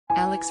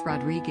Alex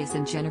Rodriguez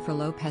and Jennifer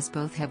Lopez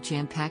both have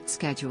jam-packed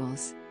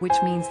schedules, which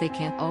means they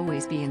can't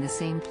always be in the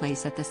same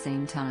place at the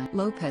same time.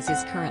 Lopez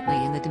is currently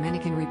in the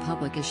Dominican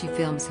Republic as she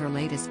films her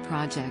latest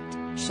project,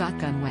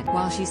 Shotgun Wedding.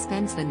 While she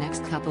spends the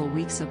next couple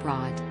weeks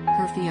abroad,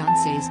 her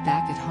fiancé is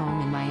back at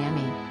home in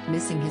Miami,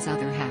 missing his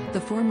other half.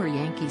 The former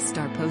Yankees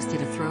star posted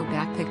a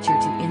throwback picture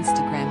to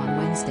Instagram on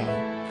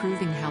Wednesday,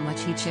 proving how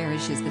much he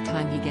cherishes the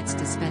time he gets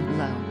to spend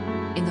low.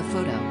 In the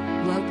photo,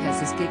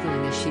 Lopez is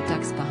giggling as she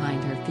ducks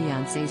behind her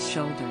fiancé's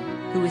shoulder,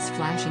 who is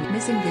flashing,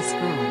 "Missing this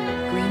girl,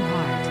 green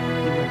heart,"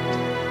 he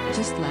wrote.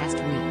 Just last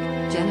week,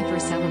 Jennifer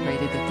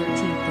celebrated the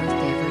 13th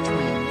birthday of her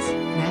twins,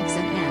 Max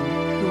and Em,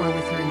 who are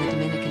with her in the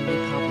Dominican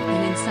Republic.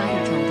 An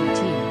insider told her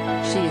team,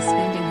 she is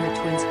spending her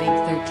twins' big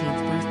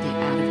 13th birthday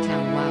out of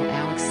town while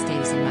Alex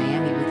stays in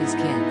Miami with his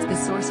kids. The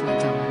source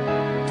went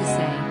on to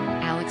say,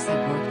 Alex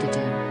had work to do,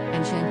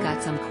 and Jen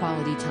got some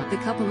quality time. The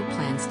couple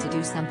plans to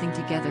do something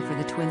together for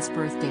the twins'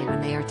 birthday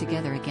when they are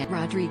together again.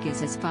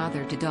 Rodriguez is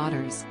father to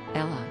daughters,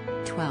 Ella,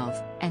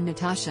 12, and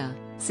Natasha,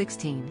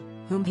 16,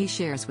 whom he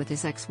shares with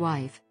his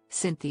ex-wife,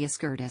 Cynthia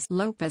Skirtis.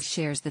 Lopez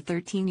shares the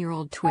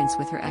 13-year-old twins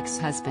with her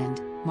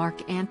ex-husband,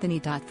 Mark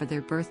Anthony. For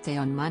their birthday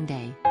on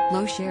Monday,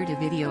 Lo shared a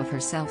video of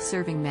herself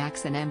serving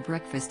Max and Em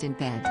breakfast in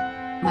bed.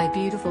 "My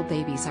beautiful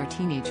babies are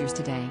teenagers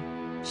today,"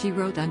 she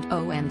wrote, and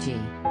OMG.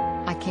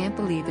 "I can't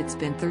believe it's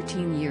been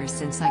 13 years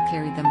since I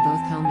carried them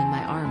both home in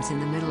my arms in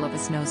the middle of a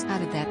snowstorm.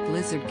 Out of that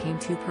blizzard came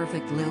two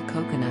perfect little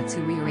coconuts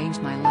who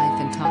rearranged my life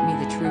and taught me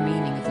the true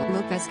meaning of life."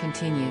 Lopez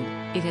continued,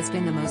 "It has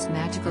been the most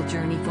magical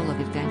journey full of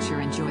adventure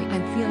and joy.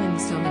 I'm feeling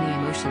so many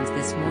emotions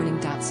this morning.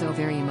 So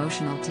very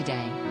emotional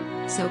today.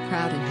 So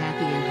proud and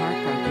happy and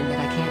heartbroken that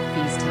I can't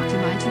feast to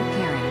my two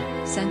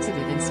caring,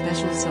 sensitive and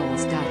special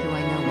souls. Who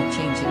I know will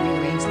change and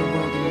rearrange the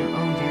world in your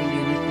own very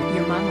unique way.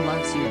 Your mama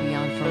loves you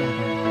beyond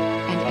forever.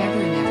 And ever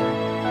and ever.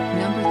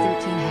 Number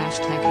 13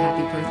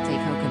 #happy birthday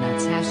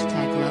coconuts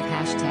 #love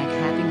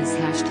 #happiness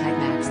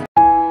 #Max."